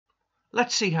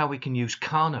Let's see how we can use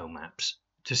Karnaugh maps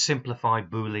to simplify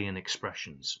Boolean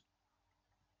expressions.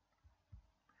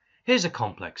 Here's a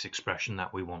complex expression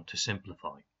that we want to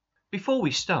simplify. Before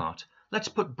we start, let's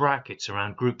put brackets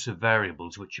around groups of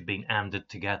variables which are being ANDed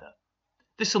together.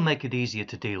 This will make it easier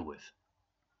to deal with.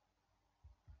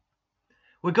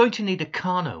 We're going to need a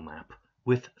Karnaugh map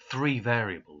with 3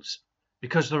 variables,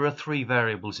 because there are 3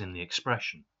 variables in the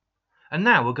expression. And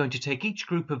now we're going to take each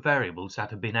group of variables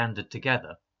that have been ANDed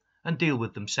together and deal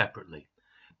with them separately,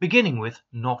 beginning with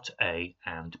not A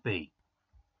and B.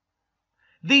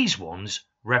 These ones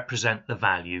represent the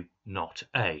value not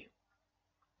A.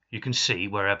 You can see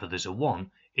wherever there's a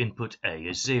 1, input A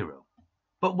is 0.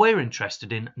 But we're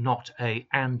interested in not A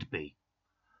and B.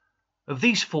 Of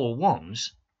these 4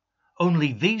 ones,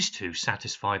 only these 2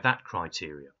 satisfy that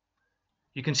criteria.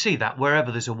 You can see that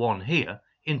wherever there's a 1 here,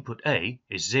 input A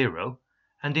is 0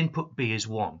 and input B is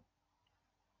 1.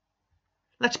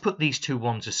 Let's put these 2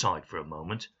 ones aside for a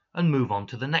moment and move on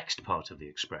to the next part of the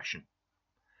expression.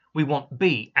 We want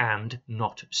B and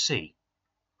not C.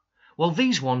 Well,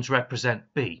 these ones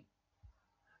represent B,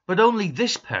 but only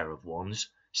this pair of ones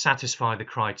satisfy the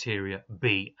criteria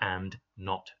B and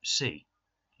not C.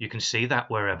 You can see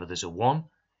that wherever there's a 1,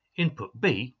 input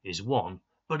B is 1,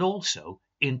 but also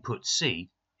input C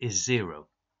is 0.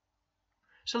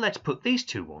 So let's put these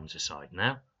 2 ones aside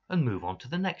now and move on to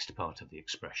the next part of the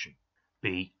expression.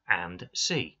 B and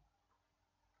C.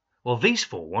 Well, these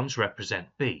 4 ones represent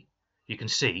B. You can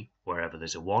see wherever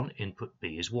there's a 1, input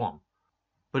B is 1.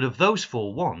 But of those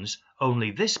 4 ones, only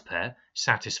this pair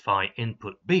satisfy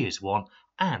input B is 1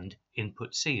 and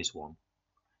input C is 1.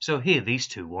 So here these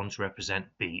 2 ones represent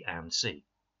B and C.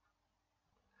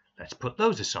 Let's put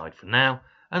those aside for now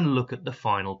and look at the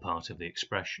final part of the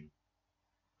expression.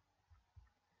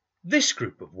 This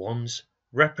group of ones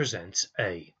represents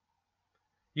A.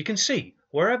 You can see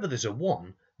wherever there's a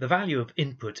 1, the value of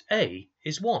input A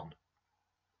is 1.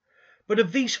 But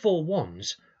of these 4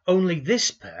 ones, only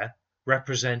this pair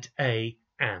represent A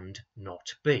and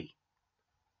not B.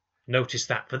 Notice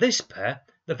that for this pair,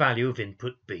 the value of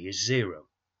input B is 0.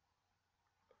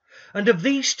 And of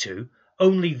these 2,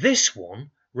 only this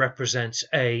one represents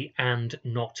A and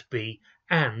not B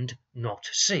and not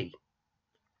C.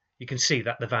 You can see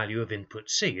that the value of input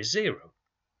C is 0.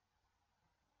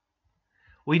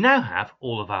 We now have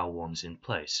all of our ones in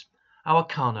place. Our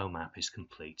Karnaugh map is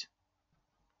complete.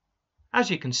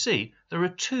 As you can see, there are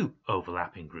 2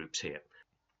 overlapping groups here.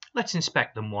 Let's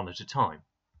inspect them one at a time.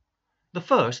 The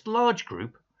first large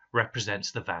group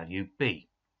represents the value B.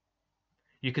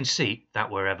 You can see that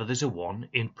wherever there's a 1,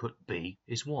 input B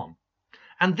is 1.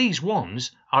 And these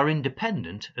ones are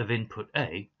independent of input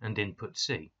A and input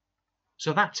C.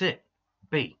 So that's it,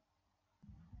 B.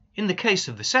 In the case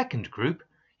of the second group,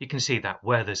 you can see that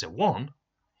where there's a 1,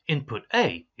 input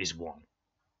A is 1.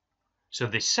 So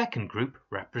this second group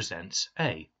represents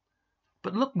A.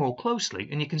 But look more closely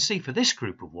and you can see for this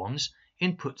group of ones,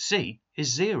 input C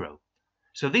is 0.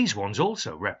 So these ones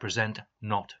also represent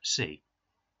not C.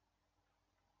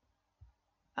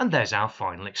 And there's our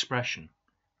final expression,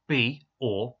 B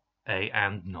or A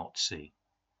and not C.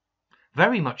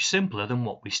 Very much simpler than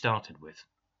what we started with.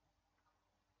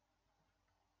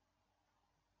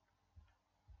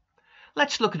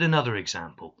 Let's look at another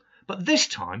example, but this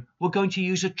time we're going to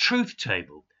use a truth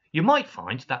table. You might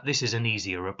find that this is an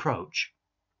easier approach.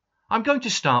 I'm going to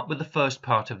start with the first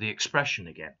part of the expression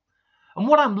again. And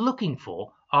what I'm looking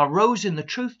for are rows in the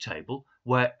truth table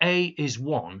where A is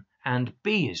 1 and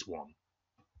B is 1.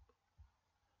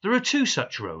 There are 2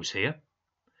 such rows here.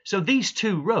 So these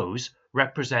 2 rows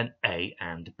represent A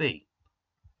and B.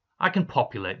 I can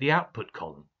populate the output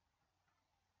column.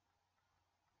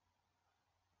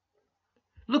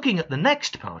 Looking at the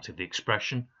next part of the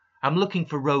expression, I'm looking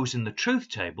for rows in the truth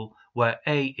table where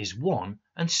A is 1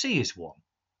 and C is 1.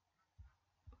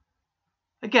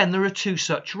 Again, there are 2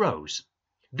 such rows.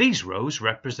 These rows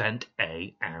represent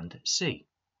A and C.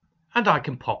 And I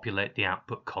can populate the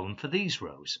output column for these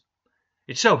rows.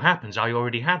 It so happens I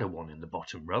already had a 1 in the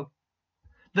bottom row.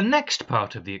 The next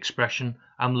part of the expression,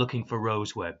 I'm looking for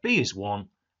rows where B is 1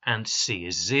 and C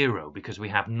is 0 because we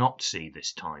have not C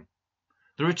this time.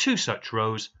 There are 2 such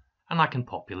rows and I can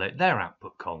populate their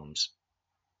output columns.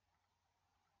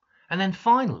 And then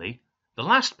finally, the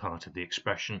last part of the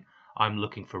expression, I'm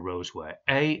looking for rows where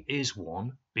A is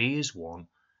 1, B is 1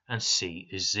 and C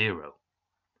is 0.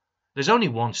 There's only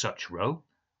 1 such row,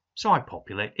 so I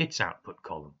populate its output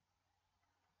column.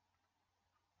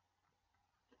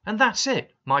 And that's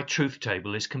it. My truth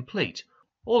table is complete.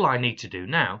 All I need to do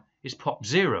now is pop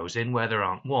zeros in where there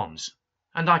aren't ones,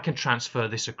 and I can transfer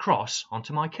this across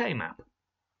onto my K-map.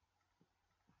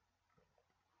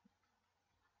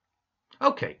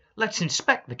 Okay, let's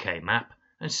inspect the K-map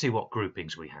and see what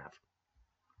groupings we have.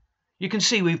 You can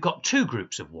see we've got two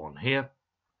groups of 1 here.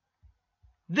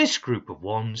 This group of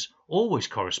 1s always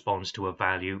corresponds to a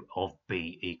value of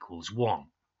b equals 1.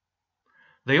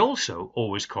 They also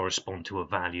always correspond to a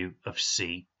value of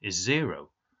c is 0.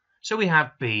 So we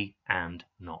have b and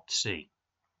not c.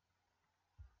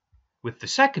 With the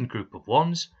second group of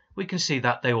 1s, we can see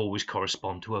that they always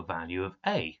correspond to a value of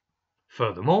a.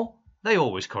 Furthermore, they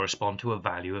always correspond to a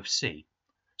value of c.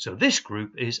 So this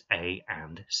group is a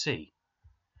and c.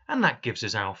 And that gives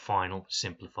us our final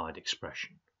simplified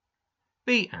expression.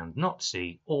 B and not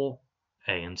C, or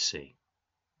A and C.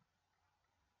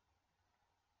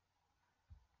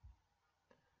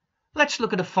 Let's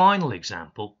look at a final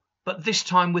example, but this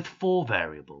time with 4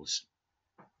 variables.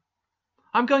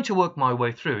 I'm going to work my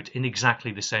way through it in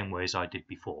exactly the same way as I did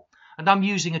before, and I'm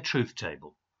using a truth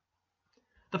table.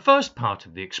 The first part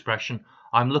of the expression,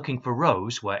 I'm looking for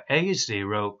rows where A is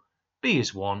 0, B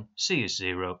is 1, C is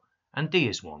 0, and D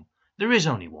is 1. There is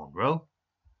only one row.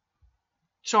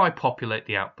 So I populate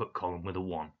the output column with a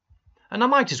 1. And I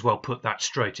might as well put that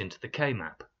straight into the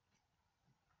K-map.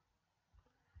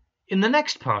 In the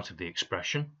next part of the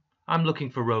expression, I'm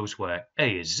looking for rows where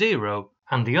A is 0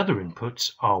 and the other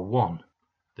inputs are 1.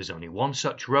 There's only one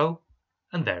such row,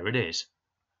 and there it is.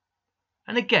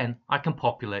 And again, I can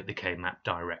populate the K-map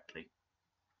directly.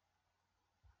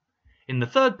 In the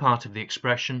third part of the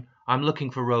expression, I'm looking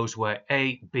for rows where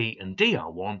A, B, and D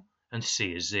are 1 and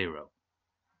C is 0.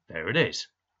 There it is.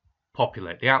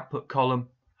 Populate the output column,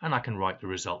 and I can write the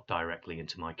result directly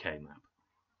into my K-map.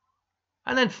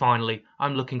 And then finally,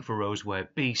 I'm looking for rows where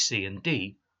B, C, and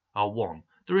D are 1.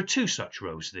 There are 2 such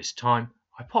rows this time.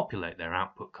 I populate their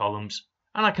output columns,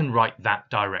 and I can write that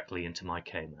directly into my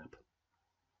K-map.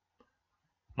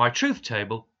 My truth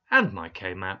table and my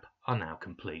K-map are now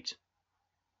complete.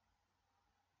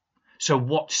 So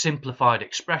what simplified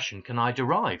expression can I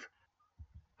derive?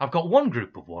 I've got one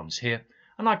group of 1s here,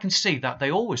 and I can see that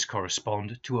they always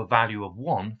correspond to a value of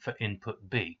 1 for input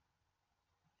B.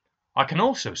 I can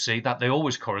also see that they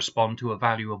always correspond to a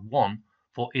value of 1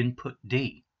 for input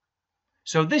D.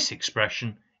 So this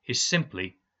expression is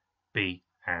simply B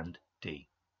and D.